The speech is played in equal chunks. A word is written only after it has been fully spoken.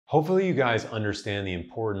Hopefully you guys understand the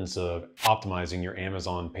importance of optimizing your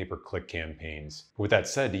Amazon pay-per-click campaigns. With that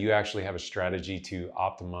said, do you actually have a strategy to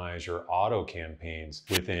optimize your auto campaigns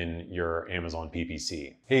within your Amazon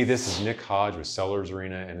PPC? Hey, this is Nick Hodge with Sellers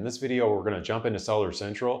Arena, and in this video, we're gonna jump into Seller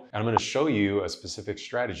Central, and I'm gonna show you a specific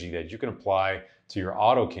strategy that you can apply to your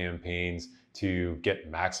auto campaigns to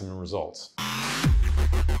get maximum results.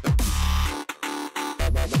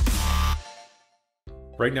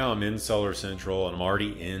 Right now I'm in Seller Central and I'm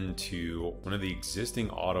already into one of the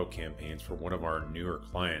existing auto campaigns for one of our newer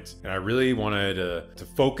clients. And I really wanted to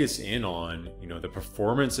focus in on, the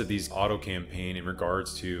performance of these auto campaign in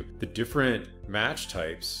regards to the different match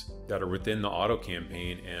types that are within the auto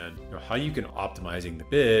campaign and how you can optimizing the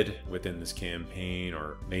bid within this campaign,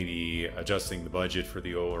 or maybe adjusting the budget for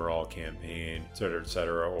the overall campaign, et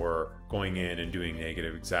cetera, or going in and doing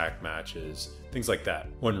negative exact matches, things like that.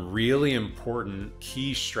 One really important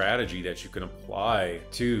key strategy that you can apply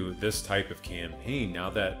to this type of campaign, now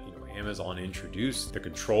that Amazon introduced the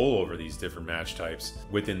control over these different match types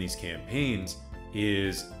within these campaigns,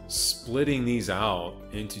 is splitting these out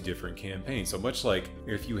into different campaigns. So much like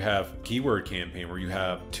if you have keyword campaign where you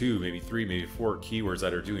have 2, maybe 3, maybe 4 keywords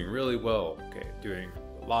that are doing really well, doing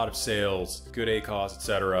a lot of sales, good ACOS,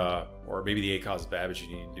 etc. Or maybe the ACOS is bad, but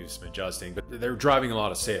you need to do some adjusting, but they're driving a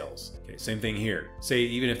lot of sales. Same thing here. Say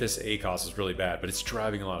even if this ACOS is really bad, but it's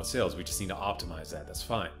driving a lot of sales, we just need to optimize that. That's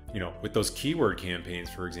fine. With those keyword campaigns,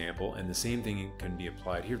 for example, and the same thing can be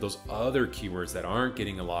applied here. Those other keywords that aren't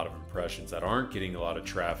getting a lot of impressions, that aren't getting a lot of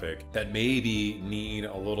traffic, that maybe need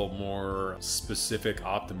a little more specific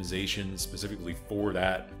optimization specifically for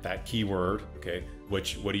that keyword,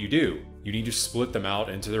 what do? You need to split them out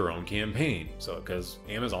into their own campaign. So because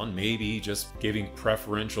Amazon may be just giving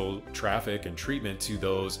preferential traffic and treatment to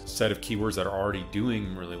those set of keywords that are already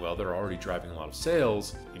doing really well, that are already driving a lot of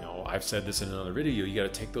sales. I've said this in another video, you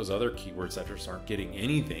got to take those other keywords that just aren't getting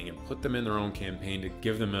anything and put them in their own campaign to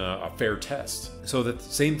give them a fair test. So the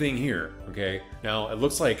same thing here, Now it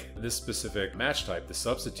looks like this specific match type, the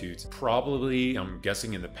substitutes, probably, I'm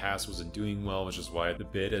guessing in the past wasn't doing well, which is why the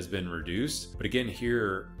bid has been reduced. But again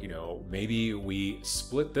here, maybe we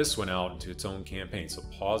split this one out into its own campaign. So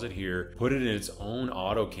pause it here, put it in its own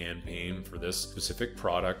auto campaign for this specific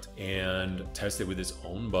product and test it with its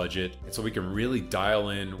own budget. And so we can really dial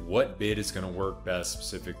in what bid is going to work best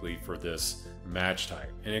specifically for this match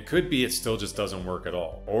type. And it could be it still just doesn't work at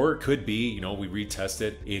all. Or it could be, we retest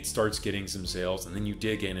it, it starts getting some sales, and then you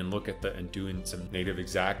dig in and look at and doing some native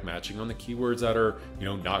exact matching on the keywords that are,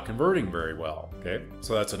 not converting very well.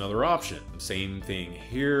 So that's another option. Same thing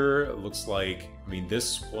here. It looks like,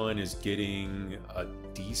 this one is getting a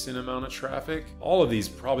decent amount of traffic. All of these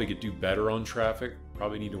probably could do better on traffic.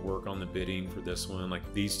 Probably need to work on the bidding for this one. Like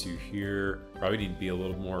these two here, probably need to be a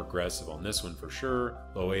little more aggressive on this one for sure.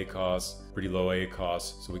 Low ACOS, pretty low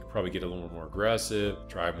ACOS, so we could probably get a little more aggressive,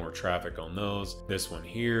 drive more traffic on those. This one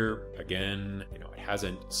here, again, it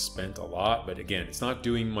hasn't spent a lot, but again, it's not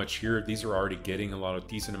doing much here. These are already getting a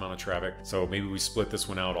decent amount of traffic, so maybe we split this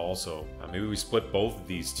one out also. Maybe we split both of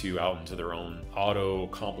these two out into their own auto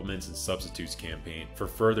complements and substitutes campaign for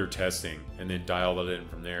further testing, and then dial it in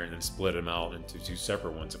from there, and then split them out into 2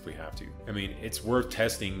 separate ones if we have to. It's worth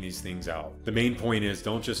testing these things out. The main point is,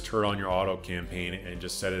 don't just turn on your auto campaign and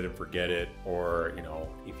just set it and forget it. Or,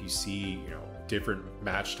 if you see, different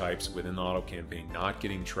match types within the auto campaign not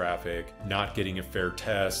getting traffic, not getting a fair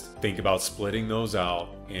test, think about splitting those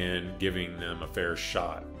out and giving them a fair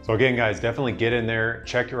shot. So again, guys, definitely get in there,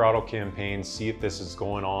 check your auto campaigns, see if this is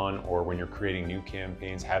going on, or when you're creating new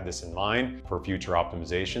campaigns, have this in mind for future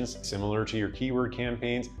optimizations. Similar to your keyword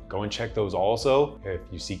campaigns, go and check those also. If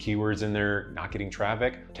you see keywords in there not getting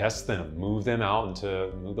traffic, test them, move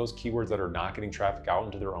those keywords that are not getting traffic out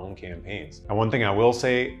into their own campaigns. And one thing I will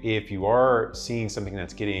say, if you are seeing something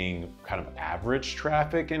that's getting kind of average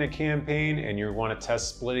traffic in a campaign and you want to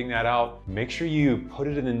test splitting that out, make sure you put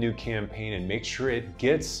it in the new campaign and make sure it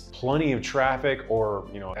gets plenty of traffic, or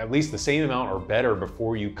at least the same amount or better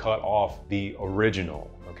before you cut off the original.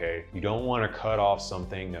 You don't want to cut off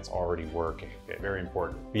something that's already working. Very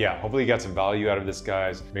important. But yeah, hopefully you got some value out of this,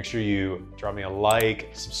 guys. Make sure you drop me a like,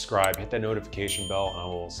 subscribe, hit that notification bell, and I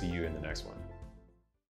will see you in the next one.